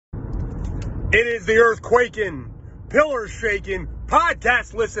It is the earth quaking, pillars shaking,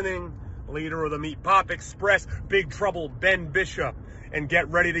 podcast listening, leader of the Meat Pop Express, Big Trouble Ben Bishop. And get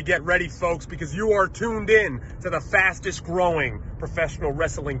ready, folks, because you are tuned in to the fastest growing professional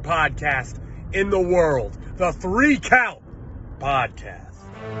wrestling podcast in the world, the 3 Count Podcast.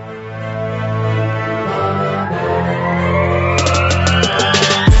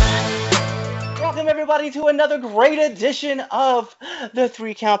 Welcome, everybody, to another great edition of the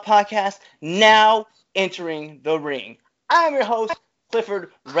 3 Count Podcast, now entering the ring. I'm your host,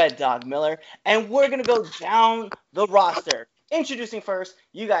 Clifford Red Dog Miller, and we're going to go down the roster. Introducing first,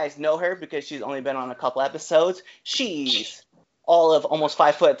 you guys know her because she's only been on a couple episodes. She's all of almost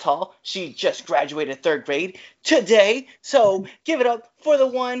 5 foot tall. She just graduated 3rd grade today, so give it up for the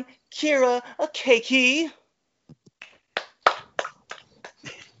one, Kira Keiki.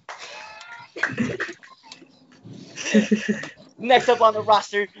 Next up on the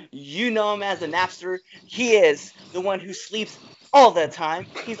roster, you know him as the Napster. He is the one who sleeps all the time.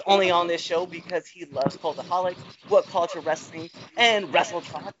 He's only on this show because he loves Cultaholics, What Culture Wrestling, and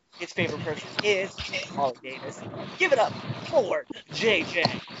WrestleTalk. His favorite person is Ollie Davis. Give it up for JJ.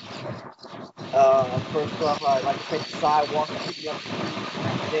 First off, I'd like to take the sidewalk and keep you up to speed.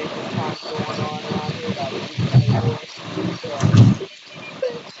 Dangerous times going on around here. That would be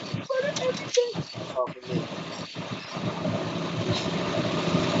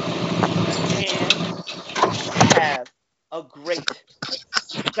And we have a great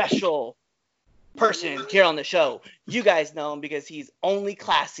special person here on the show. You guys know him because he's only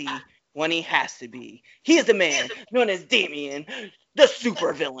classy when he has to be. He is the man known as Damien, the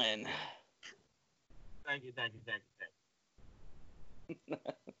supervillain. Thank you.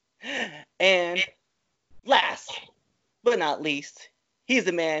 And last but not least, he's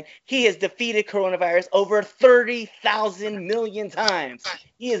the man. He has defeated coronavirus over 30,000 million times.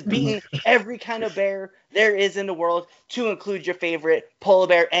 He has beaten every kind of bear there is in the world, to include your favorite polar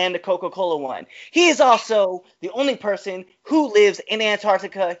bear and the Coca-Cola one. He is also the only person who lives in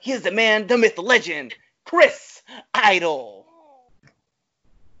Antarctica. He is the man, the myth, the legend, Chris Idol.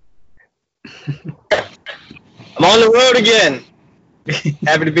 I'm on the road again.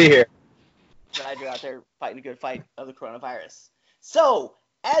 Happy to be here. Glad you're out there fighting a good fight of the coronavirus. So,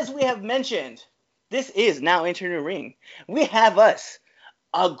 as we have mentioned, this is now entering the ring. We have us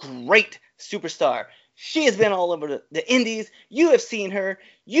a great superstar. She has been all over the indies. You have seen her.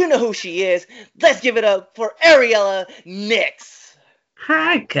 You know who she is. Let's give it up for Ariela Nix.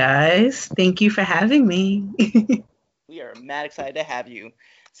 Hi, guys. Thank you for having me. We are mad excited to have you.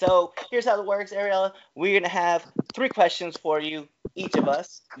 So here's how it works, Ariela. We're going to have 3 questions for you, each of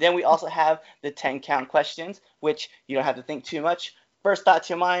us. Then we also have the 10 count questions, which you don't have to think too much. First thought to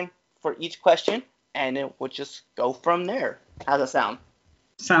your mind for each question, and then we'll just go from there. How's that sound?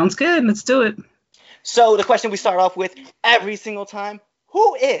 Sounds good. Let's do it. So the question we start off with every single time,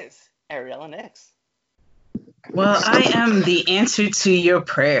 who is Ariela Nix? Well, I am the answer to your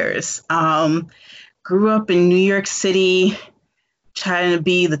prayers. Grew up in New York City, trying to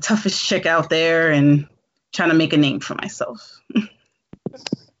be the toughest chick out there and trying to make a name for myself.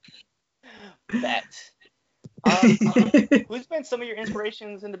 Bet. Who's been some of your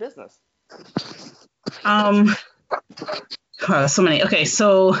inspirations in the business? So many. Okay,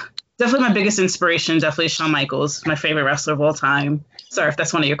 so definitely my biggest inspiration, definitely Shawn Michaels, my favorite wrestler of all time. Sorry if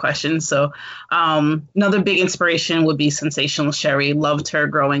that's one of your questions. So another big inspiration would be Sensational Sherry. Loved her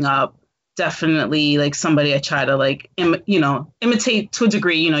growing up. Definitely like somebody I try to like, imitate to a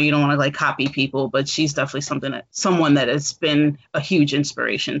degree. You don't want to like copy people, but she's definitely someone that has been a huge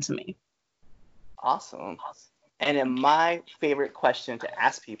inspiration to me. Awesome. And then my favorite question to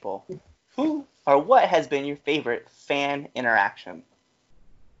ask people, who or what has been your favorite fan interaction?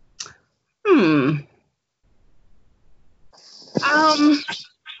 I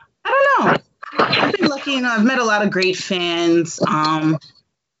don't know. I've been lucky, I've met a lot of great fans. There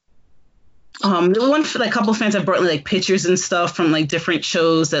were a couple of fans that brought me like pictures and stuff from like different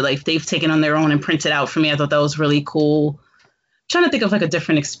shows that like they've taken on their own and printed out for me. I thought that was really cool. I'm trying to think of like a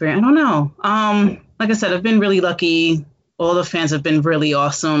different experience. I don't know. Like I said, I've been really lucky. All the fans have been really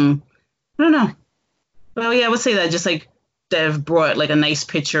awesome. I don't know. Well, yeah, I would say that just like they've brought like a nice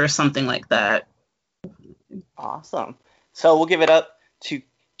picture or something like that. Awesome. So we'll give it up to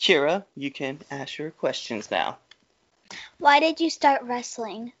Kira. You can ask your questions now. Why did you start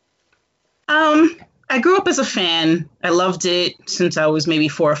wrestling? I grew up as a fan. I loved it since I was maybe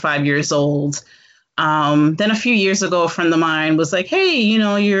 4 or 5 years old. Then a few years ago, a friend of mine was like, hey,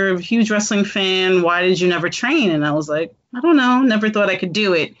 you're a huge wrestling fan. Why did you never train? And I was like, I don't know. Never thought I could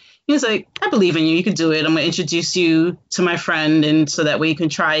do it. He was like, I believe in you. You could do it. I'm going to introduce you to my friend. And so that way you can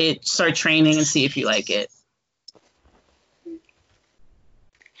try it, start training and see if you like it.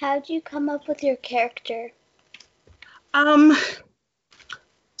 How'd you come up with your character? So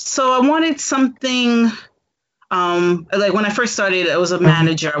I wanted something, like when I first started, I was a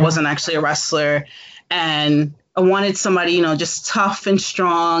manager. I wasn't actually a wrestler. And I wanted somebody, just tough and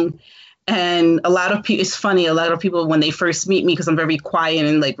strong. And a lot of people, it's funny, a lot of people, when they first meet me, because I'm very quiet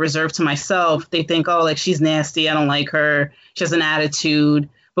and like reserved to myself, they think, oh, like she's nasty. I don't like her. She has an attitude.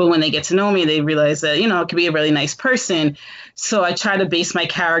 But when they get to know me, they realize that, it could be a really nice person. So I try to base my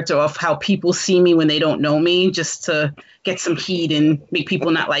character off how people see me when they don't know me, just to get some heat and make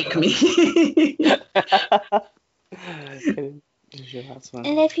people not like me.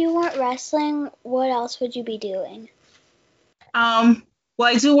 And if you weren't wrestling, what else would you be doing? Well,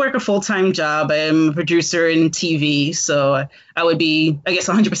 I do work a full-time job. I am a producer in TV, so I would be, I guess,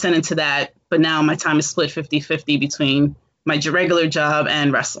 100% into that. But now my time is split 50-50 between my regular job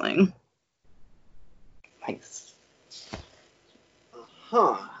and wrestling. Nice.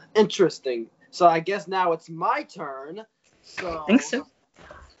 Interesting. So I guess now it's my turn. So I think so.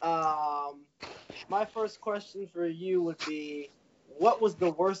 My first question for you would be, what was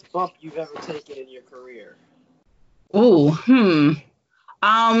the worst bump you've ever taken in your career?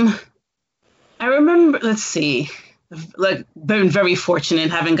 I remember, let's see, like, been very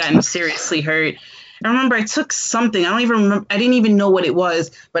fortunate, haven't gotten seriously hurt. I remember I took something, I don't even remember, I didn't even know what it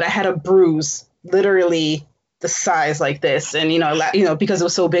was, but I had a bruise, literally the size like this. And, because it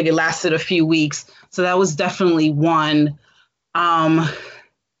was so big, it lasted a few weeks. So that was definitely one.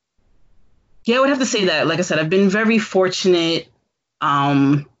 Yeah, I would have to say that. Like I said, I've been very fortunate.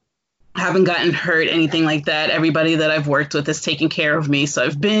 Haven't gotten hurt, anything like that. Everybody that I've worked with has taken care of me. So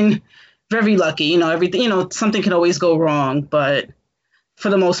I've been very lucky. Everything, something can always go wrong, but for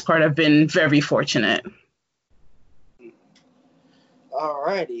the most part, I've been very fortunate.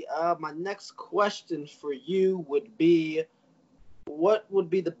 Alrighty. My next question for you would be, what would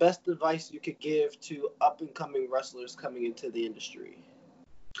be the best advice you could give to up-and-coming wrestlers coming into the industry?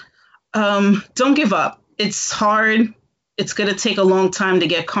 Don't give up. It's hard. It's going to take a long time to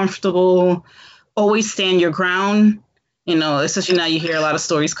get comfortable. Always stand your ground. Especially now you hear a lot of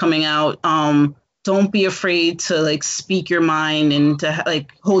stories coming out. Don't be afraid to speak your mind and to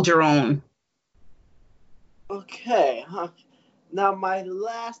hold your own. Okay. Now my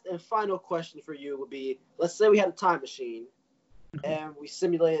last and final question for you would be, let's say we had a time machine and we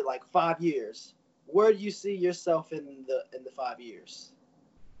simulated 5 years. Where do you see yourself in the 5 years?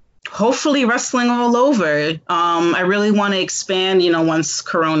 Hopefully wrestling all over. I really want to expand, once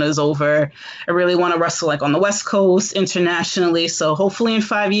Corona's over. I really want to wrestle on the West Coast, internationally. So hopefully in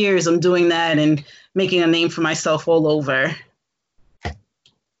 5 years I'm doing that and making a name for myself all over.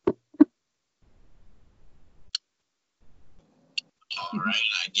 All right,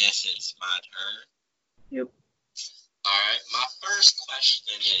 I guess it's my turn. Yep. All right, my first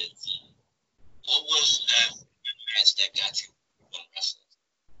question is, what was that match that got you from wrestling?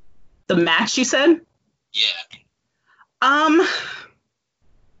 The match, you said? Yeah.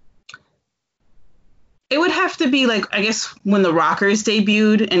 It would have to be I guess when the Rockers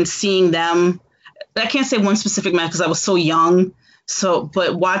debuted and seeing them. I can't say one specific match because I was so young.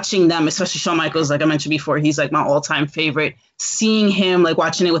 But watching them, especially Shawn Michaels, like I mentioned before, he's my all-time favorite. Seeing him,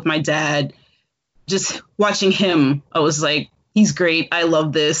 watching it with my dad, just watching him, I was he's great. I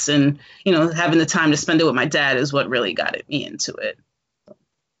love this. And, having the time to spend it with my dad is what really got me into it.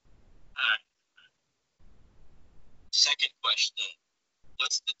 Second question,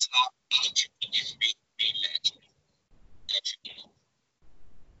 what's the top 3 matches that you did?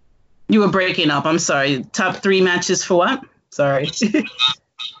 You were breaking up. I'm sorry. Top 3 matches for what? Sorry. What's the top 3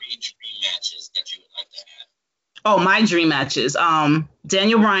 dream matches that you would like to have? Oh, my dream matches.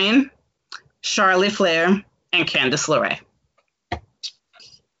 Daniel Bryan, Charlotte Flair, and Candice LeRae. And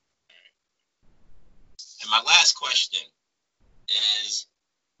my last question is,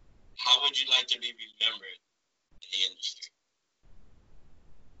 how would you like to be remembered in the industry?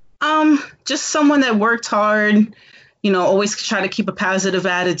 Just someone that worked hard, always try to keep a positive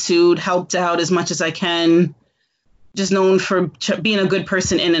attitude, helped out as much as I can, just known for being a good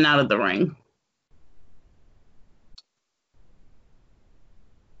person in and out of the ring.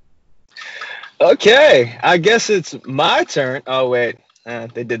 Okay, I guess it's my turn. Oh, wait.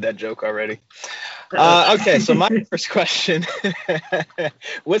 They did that joke already. Okay, so my first question.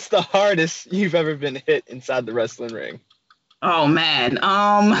 What's the hardest you've ever been hit inside the wrestling ring? Oh, man.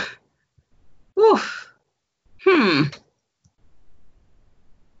 Oof.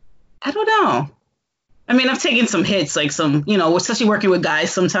 I don't know. I mean, I've taken some hits, like some, especially working with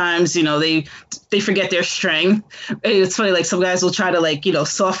guys. Sometimes, they forget their strength. It's funny, like some guys will try to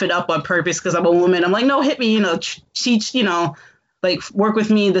soften up on purpose because I'm a woman. I'm like, no, hit me, cheat, like work with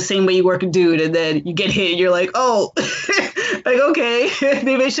me the same way you work a dude, and then you get hit, and you're like, oh, like okay,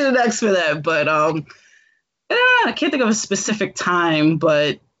 maybe I should have asked for that, but I can't think of a specific time,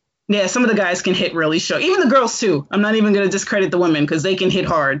 but yeah, some of the guys can hit really short. Even the girls too. I'm not even gonna discredit the women because they can hit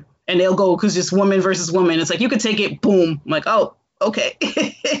hard. And they'll go because just woman versus woman. It's like you could take it, boom. I'm like, oh, okay.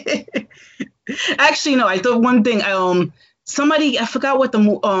 Actually, no. I thought one thing. Somebody, I forgot what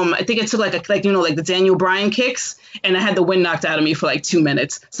I think it took like the Daniel Bryan kicks, and I had the wind knocked out of me for like 2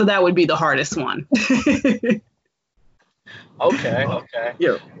 minutes. So that would be the hardest one. Okay.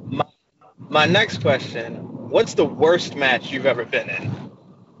 Yeah. My next question: what's the worst match you've ever been in?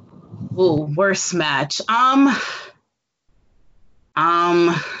 Ooh, worst match.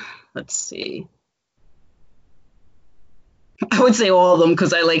 Let's see. I would say all of them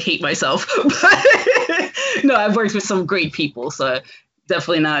because I hate myself. But no, I've worked with some great people, so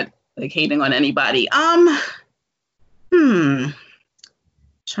definitely not hating on anybody. Trying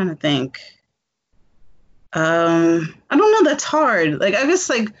to think. I don't know. That's hard. I guess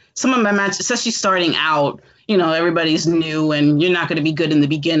some of my matches, especially starting out, everybody's new and you're not going to be good in the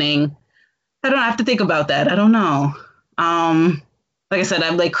beginning. I don't have to think about that. I don't know. Like I said,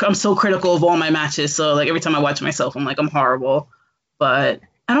 I'm so critical of all my matches. So every time I watch myself, I'm like, I'm horrible. But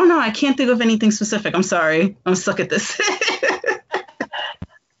I don't know. I can't think of anything specific. I'm sorry. I'm stuck at this.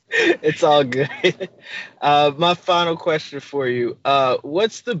 It's all good. My final question for you.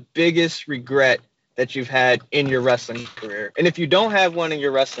 What's the biggest regret that you've had in your wrestling career? And if you don't have one in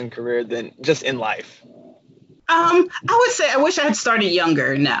your wrestling career, then just in life. I would say I wish I had started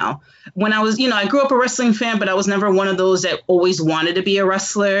younger now. When I was, I grew up a wrestling fan, but I was never one of those that always wanted to be a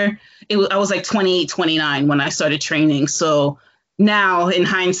wrestler. I was 28, 29 when I started training. So now in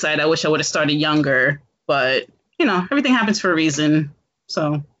hindsight, I wish I would have started younger, but everything happens for a reason.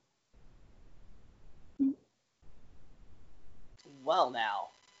 So. Well,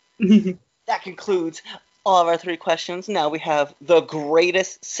 now, that concludes all of our 3 questions. Now we have the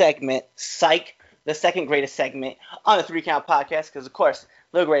greatest segment, Psych, the second greatest segment on the 3 Count Podcast, because, of course,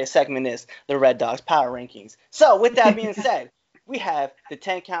 the greatest segment is the Red Dogs Power Rankings. So, with that being said, we have the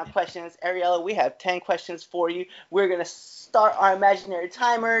 10 count questions. Ariela, we have 10 questions for you. We're going to start our imaginary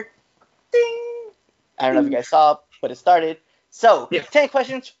timer. Ding! I don't know if you guys saw, but it started. So, 10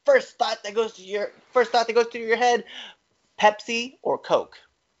 questions. First thought that goes through your head. Pepsi or Coke?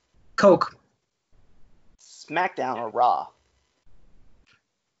 Coke. SmackDown or Raw?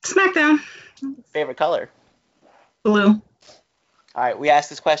 SmackDown. Favorite color? Blue. All right, we asked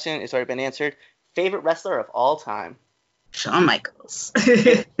this question. It's already been answered. Favorite wrestler of all time? Shawn Michaels.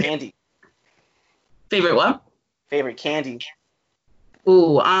 Favorite candy? Favorite what? Favorite candy?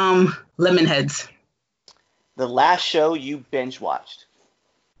 Ooh, Lemonheads. The last show you binge watched?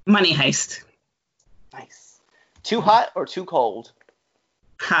 Money Heist. Nice. Too hot or too cold?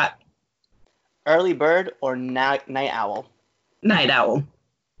 Hot. Early bird or night owl? Night owl.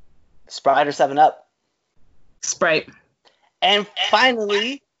 Sprite or 7-Up? Sprite. And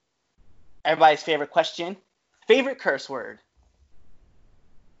finally, everybody's favorite question. Favorite curse word?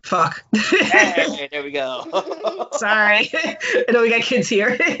 Fuck. Hey, there we go. Sorry. I know we got kids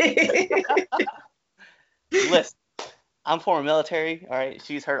here. Listen, I'm former military, all right?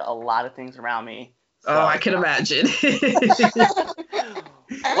 She's heard a lot of things around me. So. Oh, I can imagine.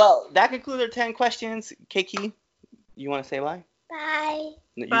 Well, that concludes our 10 questions. Keiki, you want to say bye? Bye.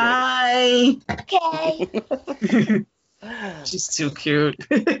 No, Bye. Okay. She's too cute.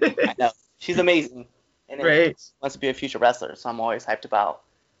 I know. She's amazing. And Right. she wants to be a future wrestler, so I'm always hyped about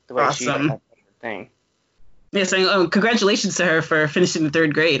the way she does that thing. Yes, and congratulations to her for finishing the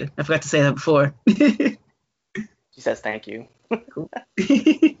 3rd grade. I forgot to say that before. She says thank you. Cool.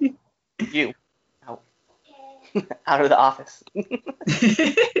 You. Out of the office.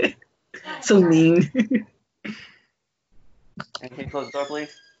 So mean. And can you close the door,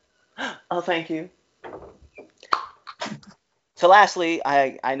 please? Oh, thank you. So lastly,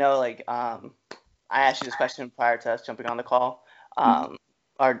 I know I asked you this question prior to us jumping on the call, or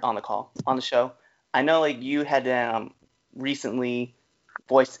on the show. I know you had recently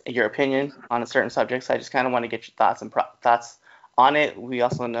voiced your opinion on a certain subject, so I just kind of want to get your thoughts on it. We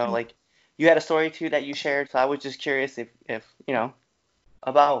also know you had a story too that you shared, so I was just curious if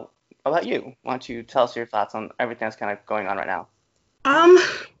about you. Why don't you tell us your thoughts on everything that's kind of going on right now?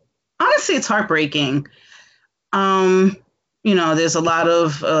 Honestly, it's heartbreaking. there's a lot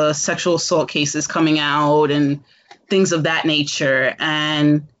of sexual assault cases coming out and things of that nature.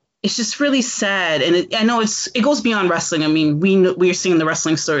 And it's just really sad. And I know it goes beyond wrestling. I mean, we're seeing the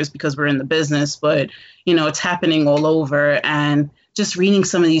wrestling stories because we're in the business, but, it's happening all over. And just reading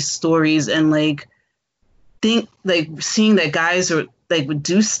some of these stories and seeing that guys are would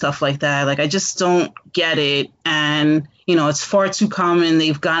do stuff like that. Like, I just don't get it. And, it's far too common.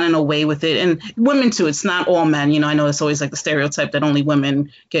 They've gotten away with it. And women too. It's not all men. I know it's always like the stereotype that only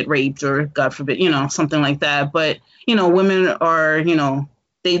women get raped or God forbid, something like that. But, women are,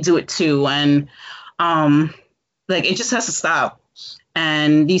 they do it too. And it just has to stop.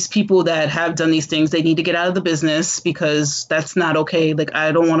 And these people that have done these things, they need to get out of the business because that's not okay. Like,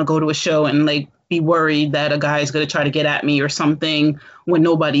 I don't want to go to a show and be worried that a guy is going to try to get at me or something when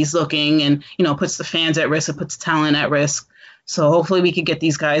nobody's looking, and, puts the fans at risk, it puts talent at risk. So hopefully we could get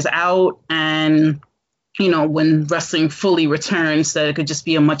these guys out, and, when wrestling fully returns, that it could just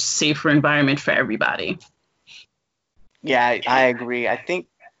be a much safer environment for everybody. Yeah, I agree. I think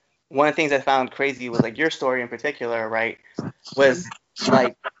one of the things I found crazy was your story in particular, right? Was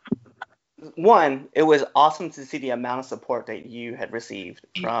one, it was awesome to see the amount of support that you had received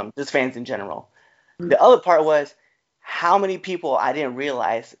from just fans in general. The other part was how many people I didn't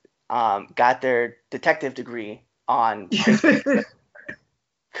realize got their detective degree on Facebook.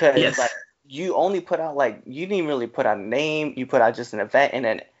 Because you only put out you didn't even really put out a name, you put out just an event, and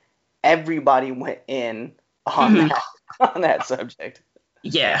then everybody went in on that subject.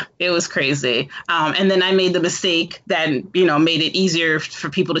 Yeah, it was crazy. And then I made the mistake that, made it easier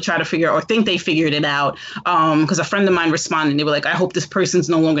for people to try to figure or think they figured it out. Because a friend of mine responded, they were like, I hope this person's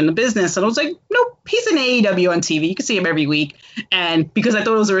no longer in the business. And I was like, nope, he's in AEW on TV. You can see him every week. And because I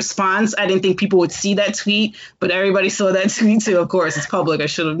thought it was a response, I didn't think people would see that tweet. But everybody saw that tweet too. Of course, it's public. I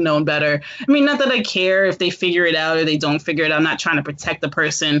should have known better. I mean, not that I care if they figure it out or they don't figure it out. I'm not trying to protect the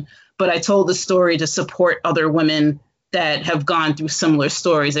person. But I told the story to support other women that have gone through similar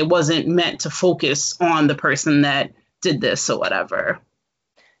stories. It wasn't meant to focus on the person that did this or whatever.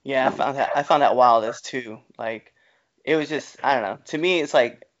 Yeah, I found that wild as too. It was just, I don't know. To me, it's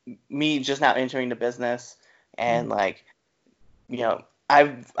me just now entering the business, and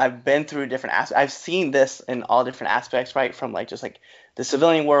I've been through different aspects. I've seen this in all different aspects, right? From just the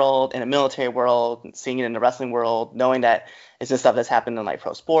civilian world and the military world, and seeing it in the wrestling world, knowing that it's just stuff that's happened in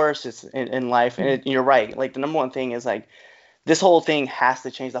pro sports, just in life. And you're right. The number one thing is this whole thing has to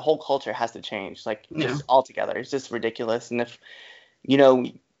change. The whole culture has to change, just altogether. It's just ridiculous. And if,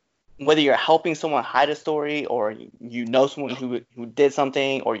 whether you're helping someone hide a story, or someone who did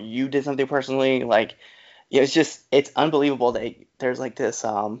something, or you did something personally, it's unbelievable that there's this,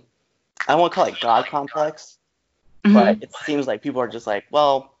 I don't want to call it God complex, but it seems like people are just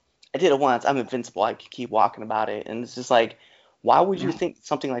well, I did it once, I'm invincible, I can keep walking about it. And it's just why would you think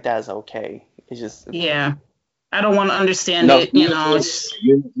something like that is okay? It's just... Yeah. I don't want to understand it,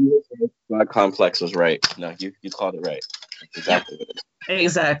 God complex was right. No, you called it right. That's exactly what it is.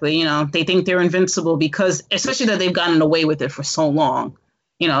 Exactly. They think they're invincible because, especially that they've gotten away with it for so long.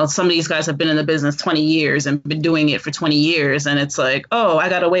 Some of these guys have been in the business 20 years and been doing it for 20 years. And it's oh, I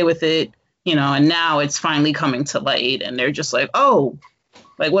got away with it, and now it's finally coming to light. And they're just oh,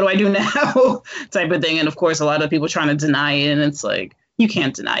 what do I do now? Type of thing. And of course, a lot of people trying to deny it. And it's you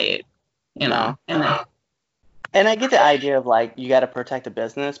can't deny it, And I get the idea of you got to protect the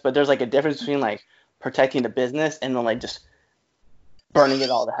business, but there's a difference between protecting the business and then just burning it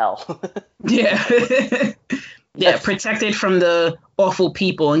all to hell. Yeah. Yeah, protect it from the awful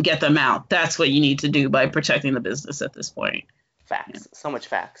people and get them out. That's what you need to do by protecting the business at this point. Facts. Yeah. So much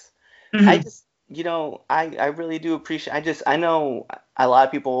facts. I just, I really do appreciate, I know a lot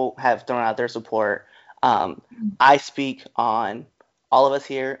of people have thrown out their support. I speak on all of us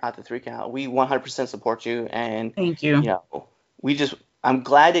here at the 3 Count. We 100% support you. And thank you. I'm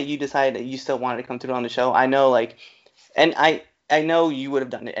glad that you decided that you still wanted to come through on the show. I know and I know you would have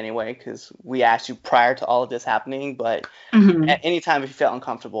done it anyway because we asked you prior to all of this happening, but at any time if you felt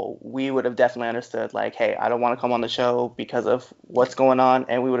uncomfortable, we would have definitely understood hey, I don't want to come on the show because of what's going on,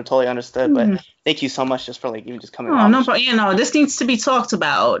 and we would have totally understood. But thank you so much just for even just coming on. No problem. This needs to be talked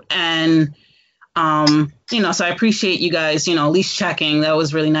about, and so I appreciate you guys, at least checking. That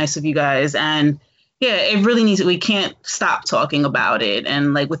was really nice of you guys. And yeah, it really needs, we can't stop talking about it.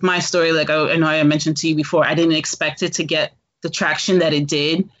 And with my story, I know I mentioned to you before, I didn't expect it to get the traction that it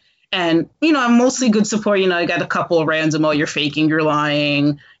did. And, I'm mostly good support. I got a couple of random, oh, you're faking, you're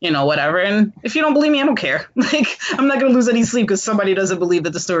lying, whatever. And if you don't believe me, I don't care. I'm not going to lose any sleep because somebody doesn't believe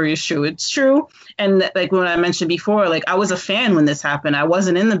that the story is true. It's true. And when I mentioned before, I was a fan when this happened. I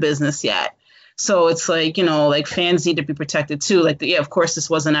wasn't in the business yet. So it's like, you know, like fans need to be protected too. Like, yeah, of course this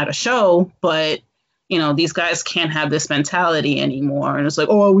wasn't at a show, but you know, these guys can't have this mentality anymore. And it's like,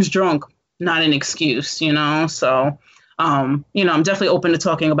 oh, I was drunk. Not an excuse, you know? So, you know, I'm definitely open to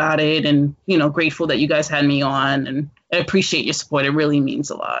talking about it and, you know, grateful that you guys had me on, and I appreciate your support. It really means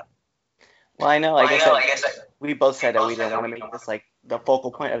a lot. Well, I know, like I said, we both said that we didn't want to make this like the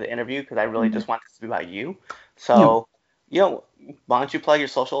focal point of the interview because I really just want this to be about you. So, you know, why don't you plug your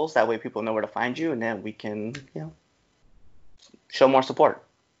socials? That way people know where to find you, and then we can, you know, show more support.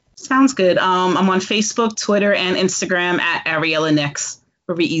 Sounds good. I'm on Facebook, Twitter, and Instagram at Ariela Next.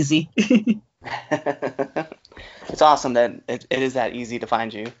 Very easy. It's awesome that it is that easy to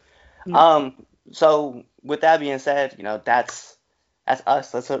find you. So with that being said, you know, that's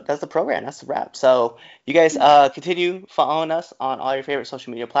us. That's the program. That's the wrap. So you guys continue following us on all your favorite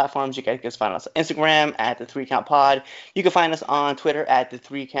social media platforms. You guys can find us on Instagram at the 3Count Pod. You can find us on Twitter at the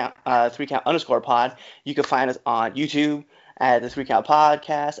 3Count _pod. You can find us on YouTube at the 3Count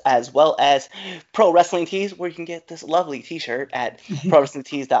Podcast, as well as Pro Wrestling Tees, where you can get this lovely T-shirt at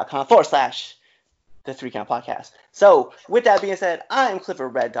prowrestlingtees.com/the 3Count Podcast. So with that being said, I'm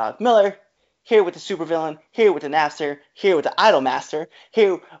Clifford Red Dog Miller, here with the supervillain, here with the Napster, here with the Idol Master,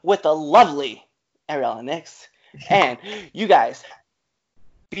 here with the lovely Ariela Nix. And you guys,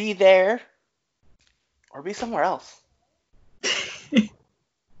 be there or be somewhere else.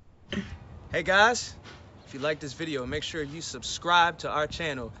 Hey guys, if you like this video, make sure you subscribe to our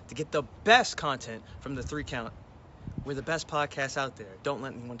channel to get the best content from the 3Count. We're the best podcast out there. Don't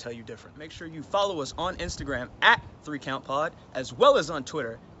let anyone tell you different. Make sure you follow us on Instagram at 3CountPod, as well as on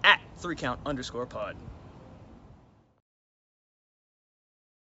Twitter at 3Count_pod.